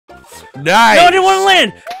Nice. No, I didn't want to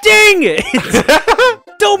land. Dang it!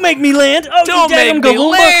 Don't make me land. Oh, Don't make me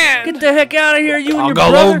land. Get the heck out of here, you and your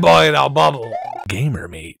I'll brother. go boy and I'll bubble. Gamer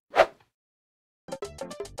meat.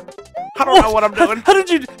 I don't know what I'm doing. How did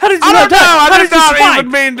you I don't not know. die? I How did did you not survive?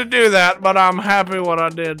 even mean to do that, but I'm happy what I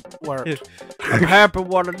did worked. I'm happy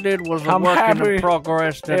what I did was a I'm work happy in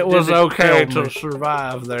progress. That It was didn't okay kill me. to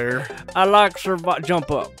survive there. I like survive.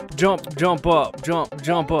 Jump up. Jump up.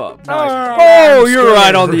 Jump up. Nice. I'm Oh, you're right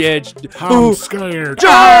scared. on the edge. I'm Ooh. scared.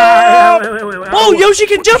 Jump! Oh, Yoshi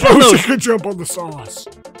can jump on Yoshi those. can jump on the sauce.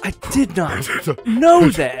 I did not know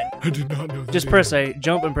that. I did not know that. Just press A.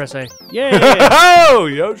 Jump and press A. Yeah. Oh,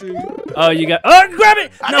 Yoshi. Oh, you got. Oh, grab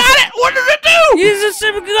it. I got it. What does it do? You just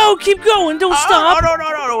go. Keep going. Don't stop.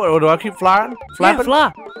 No. What, do I keep flying? Yeah, Flapping?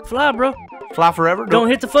 fly, bro. Fly forever? Don't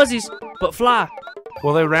hit the fuzzies, but fly.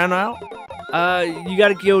 Will they ran out? You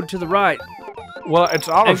gotta go to the right Well, it's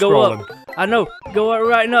auto and go scrolling. up. I know. Go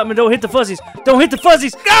right and up, and don't hit the fuzzies. Don't hit the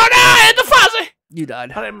fuzzies. No, I hit the fuzzy. You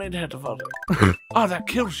died. I didn't mean to hit the fuzzy. Oh, that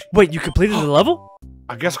kills you. Wait, you completed the level?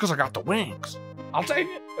 I guess because I got the wings. I'll take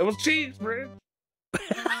it. It was cheese, man.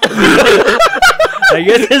 I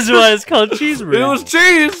guess this is why it's called cheese It bread. was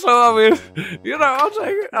cheese, so I mean, you know, I'll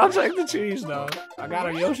take it. I'll take the cheese now. I got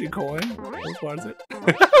a Yoshi coin. It's worth it.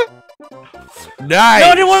 Nice. No,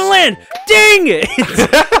 I didn't want to land. Dang it!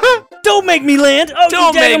 Don't make me land. Oh,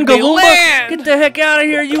 Don't you make me land. Get the heck out of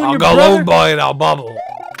here, you and I'll your go brother. boy and I'll bubble.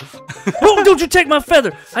 Oh, don't you take my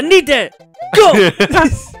feather. I need that. Go.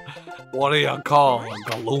 What do you call a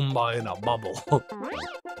Galumba in a bubble?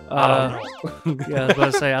 Yeah, I was about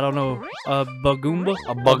to say, I don't know. A bagoomba?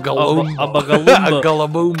 A Bugaloomba. A Bugaloomba. A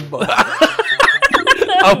Galaboomba.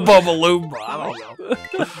 A Bubaloomba. I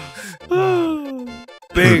don't know.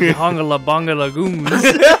 Big hongala bongala goons.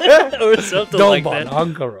 Or something like that.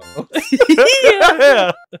 Hunkaro.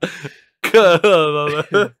 Yeah.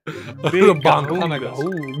 Big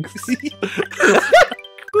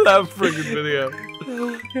That freaking video.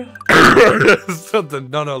 Something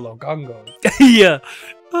no locongo. Yeah.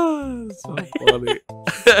 Oh, so funny.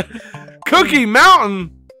 Cookie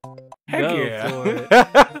Mountain. Heck Go yeah. for it.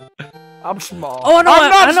 I'm small. Oh, I know. I'm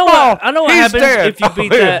not small. I know what He's happens dead. if you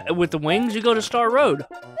beat Oh, yeah. that with the wings. You go to Star Road,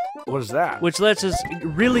 What is that? which lets us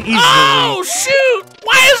really easily. Oh shoot!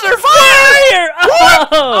 Why is there fire? Oh,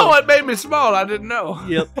 Oh, it made me small. I didn't know.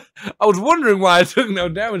 Yep. I was wondering why I took no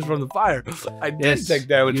damage from the fire. I did Yes, take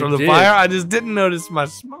damage you from the did. fire. I just didn't notice my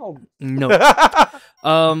small. No.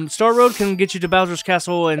 Star Road can get you to Bowser's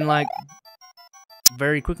Castle in like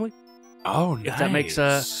very quickly. Oh, nice. If that makes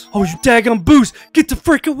Oh, you daggone boost! Get the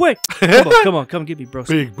frick away! Come get me, bro.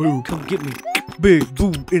 Big boo. Come get me. Big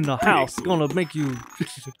boo in the house. Gonna make you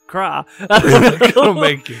cry. Gonna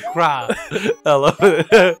make you cry. I love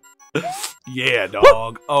it. Yeah,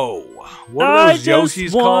 dog. Oh, what are those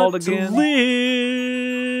Yoshis called again?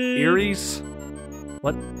 Eries?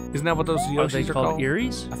 What? Isn't that what those Are they Yoshis are called called?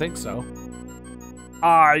 Eries? I think so.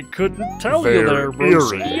 I couldn't tell Very you there,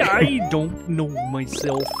 Rosie. eerie. I don't know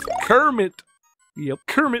myself. Kermit. Yep.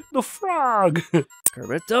 Kermit the Frog.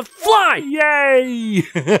 Kermit the Fly! Yay!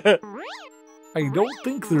 I don't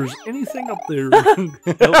think there's anything up there. Nope.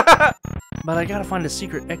 But I gotta find a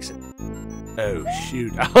secret exit. Oh,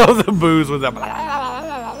 shoot. Oh, the boos with that.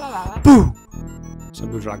 Boo! Some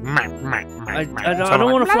boos are like, meh, meh, meh, I meh. don't, Some I don't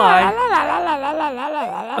are want like, to fly.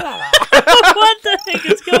 What the heck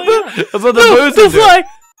is going on? That's what the No, boos don't do. fly!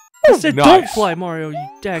 I said don't Nice. fly, Mario, you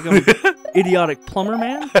daggone idiotic plumber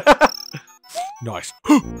man. Nice.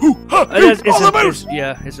 Yeah,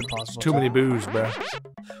 it's impossible. Too many boos, bro.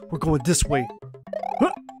 We're going this way.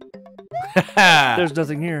 There's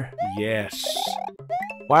nothing here. Yes.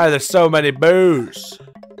 Why are there so many boos?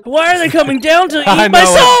 Why are they coming down to I eat my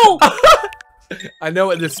know soul? I know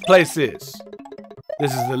what this place is.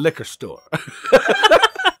 This is the liquor store.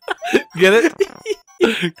 Get it?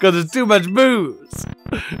 Because there's too much booze.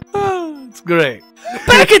 Oh, it's great.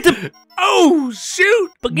 Back at the... Oh,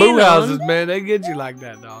 shoot! Begin Boo on. houses, man, they get you like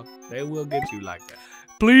that, dog. They will get you like that.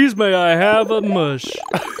 Please, may I have a mush?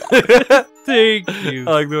 Thank you.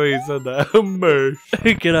 I like the way you said that.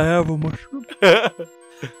 Mersh. Can I have a mushroom?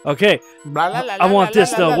 Okay. I want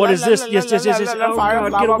this, though. What is this? Yes. Oh,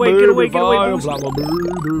 God. Get away. Booze.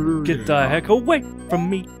 Get the heck away from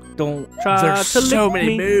me. Don't try There's to so lick many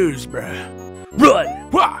me. boos, bruh.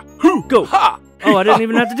 Run. Wah, hoo, Go. ha. Oh, I didn't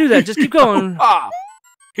even have to do that. Just keep going. Ah.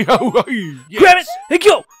 Yes. Grab it. Hey,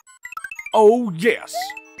 go. Oh, yes.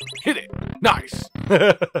 Hit it. Nice.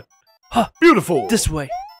 Huh. Beautiful. This way.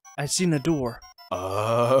 I seen a door.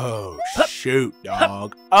 Oh, shoot,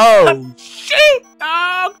 dog. Oh, shoot,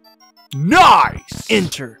 dog. Nice.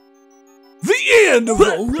 Enter. The end of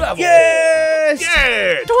the level. Yes!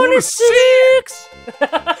 Yeah! 26!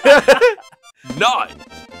 Nice.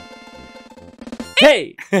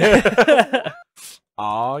 Hey!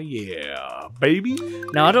 Oh yeah, baby.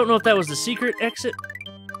 Now, I don't know if that was the secret exit.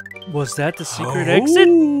 Was that the secret exit?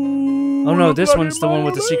 Oh no, this one's the one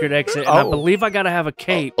with the secret exit. And I believe I gotta have a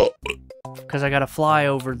cape. Because I gotta fly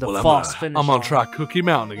over the false finish. I'm gonna try Cookie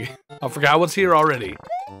Mountain again. I forgot what's here already.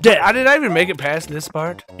 Dead. Did I even make it past this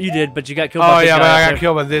part? You did, but you got killed by the guy. Oh, yeah, but I up got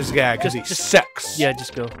killed by this guy because he sucks. Yeah,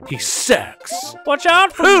 just go. He sucks. Watch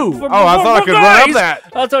out for Who? for Oh, I thought I could run up that.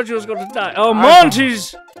 I thought you was going to die. Oh,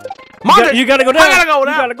 Monty's. Monty! You gotta go down. I gotta go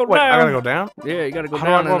down. You gotta go Wait, down. I gotta go down? Yeah, you gotta go How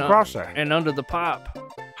down. do I go across there? And under the pipe.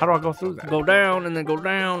 How do I go through that? Go down and then go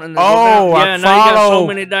down and then oh, go down. Yeah, I now you got so follow.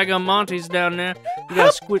 many daggone Montys down there. You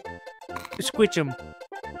gotta squitch them.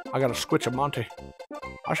 I gotta squitch a Monty.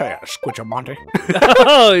 I say I gotta squitch a Monty.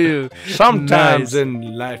 Oh, you. Sometimes Nice.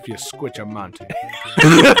 in life you squitch a Monty.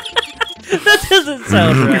 That doesn't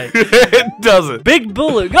sound right. It doesn't. Big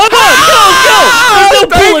bullet. Go, go, go, go! There's no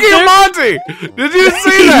Thank bullet you, there. Monty! Did you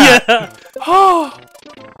see that? Yeah. Oh,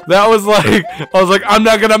 that was like, I was like, I'm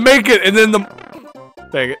not gonna make it, and then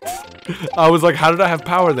dang it. I was like, how did I have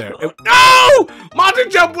power there? No! Monty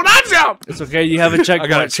jumped when I jumped! It's okay, you have a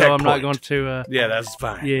checkpoint, so I'm not checkpoint. going to, Yeah, that's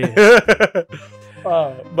fine. Yeah.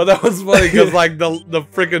 But that was funny because like the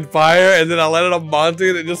freaking fire, and then I let it on Monty,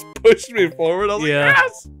 and it just pushed me forward. I was Yeah. like,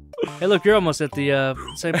 yes! Hey, look, you're almost at the,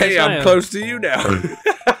 same place Hey, I I'm am. close to you now.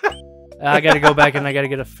 I gotta go back and I gotta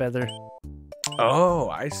get a feather. Oh,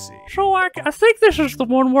 I see. So I think this is the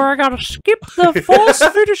one where I gotta skip the false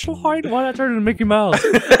finish line. Why did I turn into Mickey Mouse?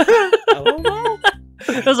 I don't know.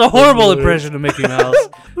 That's a horrible impression of Mickey Mouse.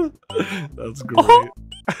 That's great.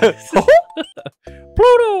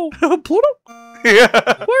 Pluto! Pluto? Yeah.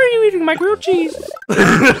 Where are you eating my grilled cheese?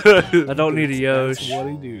 I don't need a Yosh. That's what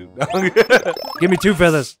he do. Give me 2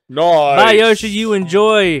 feathers. Nice. Bye, Yoshi. You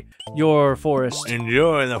enjoy your forest.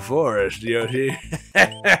 Enjoy the forest, Yoshi.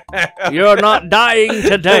 You're not dying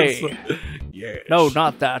today. Yes. No,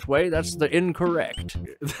 not that way. That's the incorrect.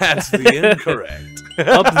 That's the incorrect.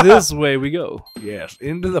 Up this way we go. Yes,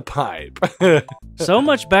 into the pipe. So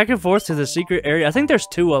much back and forth to the secret area. I think there's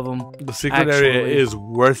 2 of them. The secret area Actually. is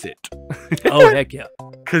worth it. Oh, heck yeah.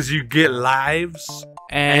 Because you get lives,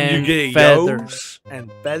 And you get feathers.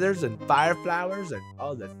 and feathers, and fire flowers, and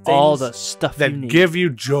all the things All the stuff that you need. give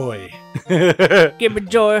you joy. Give me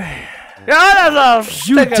joy. Yeah, that's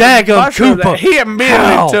You daggum Koopa. He immediately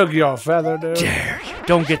How took your feather, dude. dare you.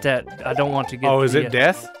 Don't get that. I don't want to get Oh, is the, it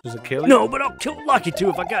death? Does it kill you? No, but I'll kill Lucky too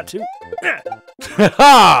if I got to.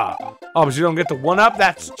 Ha! Oh, but you don't get the one up?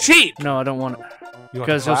 That's cheap! No, I don't want it. You want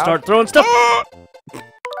Because the he'll cloud? start throwing stuff.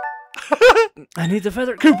 I need the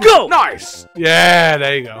feather. Go! Nice! Yeah,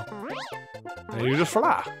 there you go. And you just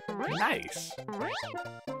fly. Nice.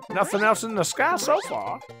 Nothing else in the sky so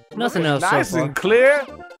far. Nothing else Nice so far. and clear.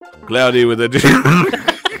 Cloudy with a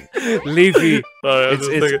Leafy.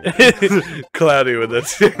 it's cloudy with a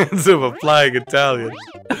chance of a flying Italian.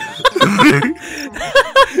 I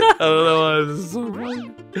don't know why this is so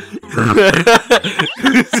funny.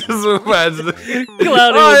 Just imagine it.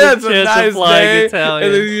 Cloudy Oh, with yeah, a chance nice of flying day, Italian.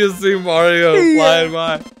 and then you just see Mario flying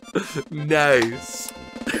by. Nice.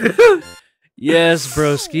 Yes,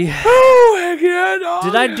 broski. Oh, heck yeah, dog.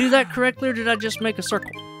 Did I do that correctly or did I just make a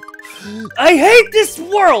circle? I hate this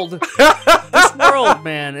world! This world,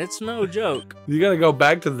 man. It's no joke. You gotta go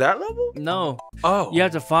back to that level? No. Oh. You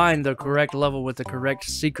have to find the correct level with the correct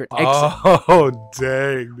secret exit. Oh,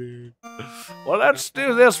 dang, dude. Well, let's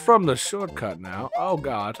do this from the shortcut now. Oh,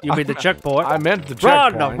 God. You made the checkpoint. I meant the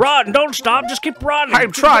Run, checkpoint. run, don't stop, just keep running.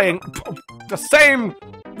 I'm trying. The same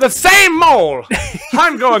mole.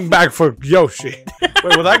 I'm going back for Yoshi.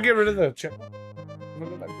 Wait, will that get rid of the checkpoint?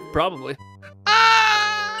 Probably.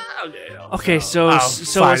 Okay. Okay, so I'll a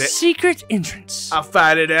fight it. secret entrance. I'll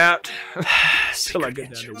fight it out. Till I Secret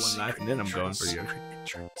get down to entrance. 1 life, and then I'm going for Yoshi.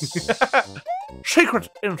 Entrance. Secret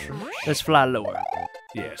entrance. Let's fly lower.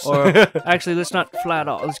 Yes. Or actually, let's not fly at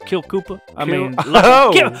all. Let's kill Koopa. I Kill- mean,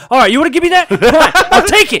 Oh. all right. You want to give me that? Come on, I'll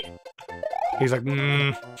take it. He's like,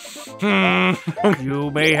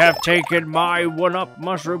 You may have taken my one-up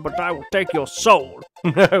mushroom, but I will take your soul.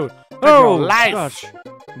 No. Oh, your life gosh.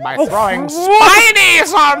 by Oh, throwing what?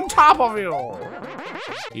 spinies on top of you.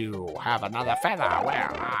 You have another feather.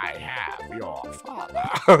 Well, I have your father.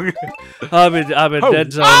 I'm in Oh.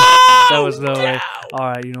 dead zone. Oh, That was no way. no. All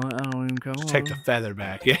right, you know what? I don't even come. Take the feather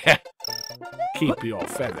back. Yeah. Keep your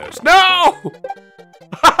feathers. No!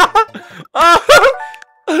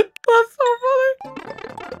 That's so funny.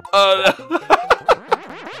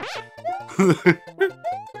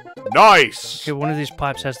 Nice. Okay, one of these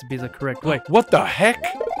pipes has to be the correct way. What the heck?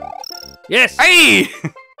 Yes! Hey!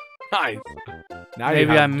 Nice. Now you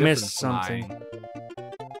Maybe have I different missed something. flying.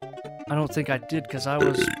 I don't think I did, because I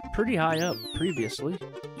was pretty high up previously.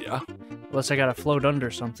 Yeah. Unless I gotta float under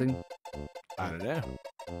something. I don't know.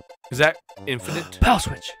 Is that infinite? Power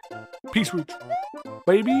switch! Peace switch.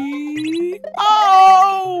 Baby.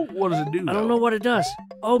 Oh! What does it do? I don't know what it does.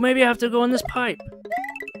 Oh, maybe I have to go in this pipe.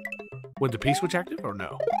 Was the Peace switch active or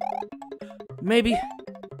no? Maybe.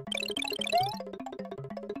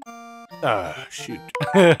 Shoot.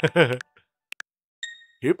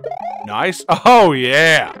 Yep. Nice. Oh,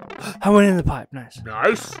 yeah. I went in the pipe. Nice.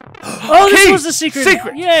 Nice. Oh, this Key! was the secret.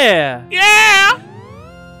 Secret! Yeah. Yeah!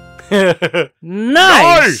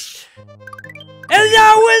 Nice. And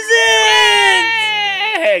that was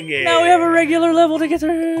it! Yeah. Now we have a regular level to get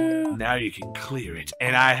through. Now you can clear it,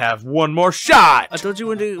 and I have one more shot. I told you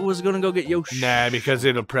when it was gonna go get Yoshi. Nah, because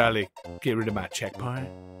it'll probably get rid of my checkpoint.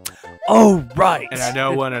 Oh, right. And I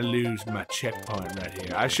don't want to lose my checkpoint right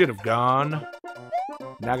here. I should have gone.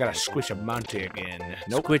 Now I gotta squish a Monty again.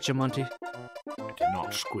 Nope. Squitch it, Monty. I did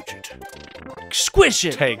not squish it. Squish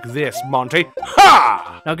it! Take this, Monty.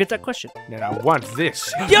 Ha! Now get that question. Then I want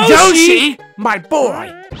this. Yoshi! My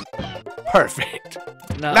boy! Perfect.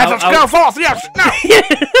 No, Let us go forth, yes! No!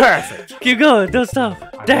 Perfect. Keep going, don't stop.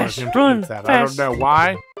 I Dash, wanted him to run, eat that. fast. I don't know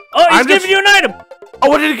why. Oh, he's I'm giving just- you an item! Oh,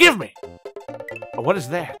 what did he give me? Oh, what is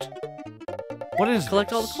that? What is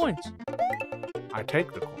Collect all the this? coins. I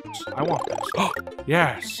take the coins. I want this. Oh,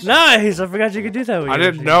 yes. Nice! I forgot you could do that with I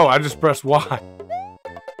Yoshi. didn't know. I just pressed Y.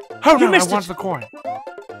 Oh, You no, missed I want it. the coin.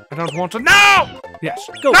 I don't want to. No! Yes.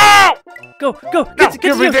 Go. No! Go, go, No! get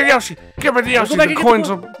Give the me Yoshi. the Yoshi. Give me the Yoshi. back The and get the coins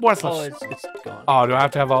coin. are worthless. Oh, it's gone. Oh, do I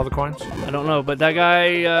have to have all the coins? I don't know, but that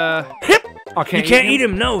guy, Hip! I you can't can't eat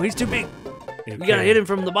him. No, he's too big. You gotta hit him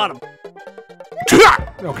from the bottom.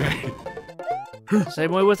 Okay.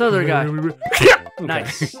 Same way with other guy. Okay.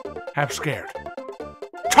 Nice. I'm scared.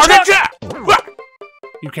 Charge it, Jack! What?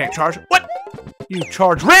 You can't charge. What? You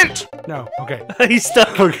charge rent? No. Okay. He's stuck.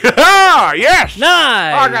 Ah, yes!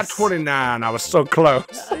 Nice. Oh, I got 29. I was so close.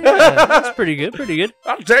 Yeah, that's pretty good, pretty good.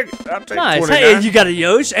 I'll take it. I'll take Nice. 29. Hey, you got a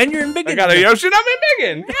Yoshi and you're in big. I got a Yoshi and I'm in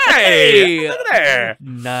Biggin. Hey. Hey! Look at there.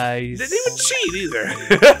 Nice. Didn't even cheat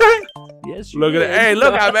either. Yes. you Look at did. it. Hey,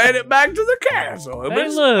 look, I made it back to the castle. Hey,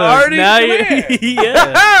 It's look. already Now clear.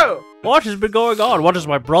 yeah. What has been going on? What has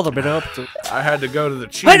my brother been up to? I had to go to the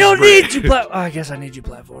cheese I don't bridge. need you, I guess I need you,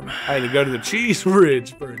 platform. I had to go to the cheese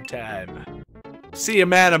bridge for a time. See a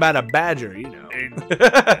man about a badger, you know.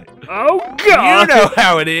 Oh You God! know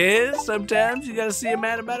how it is. Sometimes you gotta see a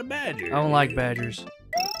man about a badger. I don't like badgers.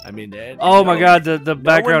 I mean, Dad. Oh my God! The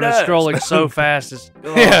background is does. scrolling so fast. It's,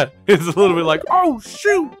 Yeah, it's a little bit like, oh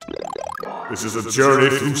shoot. This is a journey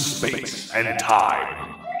through space and time.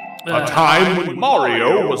 Uh, A time when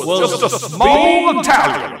Mario was Well, just a small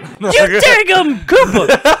Italian. You take him,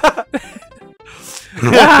 Koopa!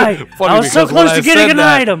 Why? Funny I was so because when close I to getting said an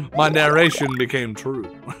that, item. My narration became true.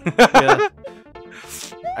 Yeah.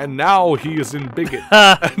 And now he is in Bigot.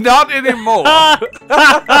 Not anymore.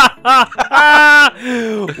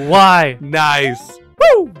 Why? Nice.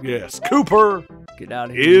 Woo! Yes, Cooper, Get out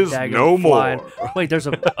of here! Is you daggone no flying. more. Wait, there's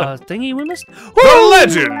a thingy we missed. the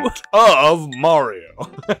legend of Mario.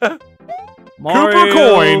 Mario.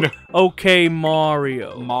 coin. Okay,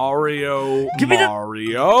 Mario. Mario. Give me the-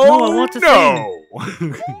 Mario. No, I want the No.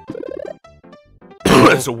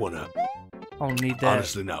 That's a one-up. I don't need that.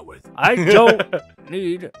 Honestly, not worth it. I don't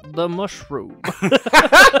need the mushroom.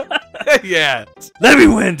 Yes. Let me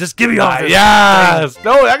win. Just give me off this. Yes.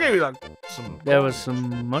 No, that gave me like some. There was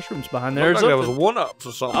some mushrooms behind there. Looked like there was one-ups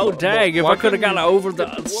or something. Oh dang! If Why I could have couldn't gotten you over the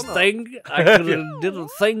get one-up? thing, I could have did a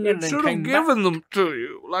thing and It then should have came back. given them to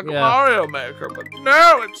you like a Yeah. Mario Maker, but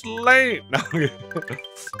no, it's lame.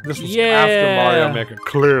 This was Yeah. after Mario Maker,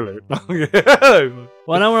 clearly.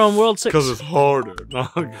 Well, now we're on World 6. Because it's harder.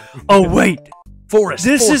 Oh wait, Forest.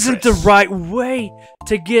 this isn't the right way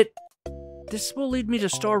to get. This will lead me to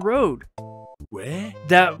Star Road. Where?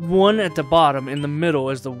 That one at the bottom in the middle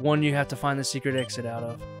is the one you have to find the secret exit out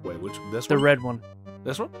of. Wait, which? This The one? red one.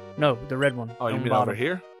 This one? No, the red one. Oh, you on mean bottom. over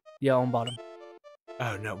here? Yeah, on bottom.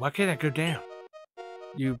 Oh no, why can't I go down?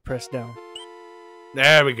 You press down.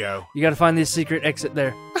 There we go. You gotta find the secret exit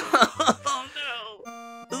there. Oh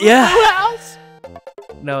no. Yeah. House?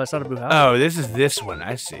 No, it's not a boo house. Oh, this is this one.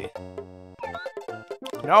 I see.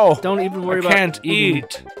 No. Don't even worry I about. can't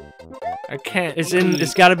eat. I can't. It's in. eat.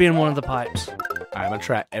 It's got to be in one of the pipes. I'm gonna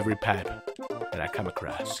try every pipe that I come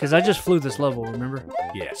across. Cause I just flew this level. Remember?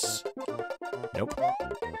 Yes. Nope.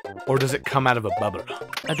 Or does it come out of a bubble?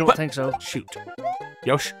 I don't What? think so. Shoot.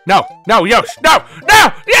 Yosh. No. No, Yosh. No.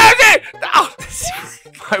 No. Yes. Monty! Oh,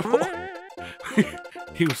 my boy.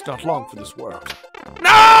 He was not long for this world.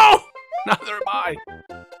 No! Neither am I.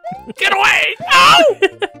 Get away! No!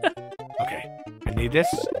 Okay, I need this.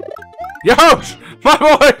 Yosh! My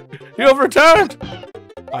boy! You've returned!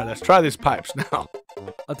 Alright, let's try these pipes now.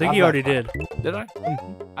 I think he already did. Did I?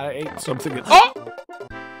 I ate something. Oh!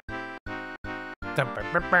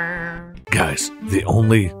 Guys, the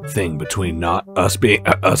only thing between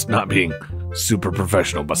us not being super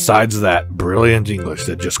professional, besides that brilliant English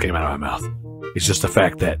that just came out of my mouth, is just the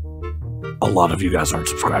fact that a lot of you guys aren't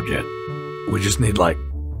subscribed yet. We just need like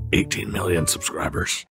 18 million subscribers.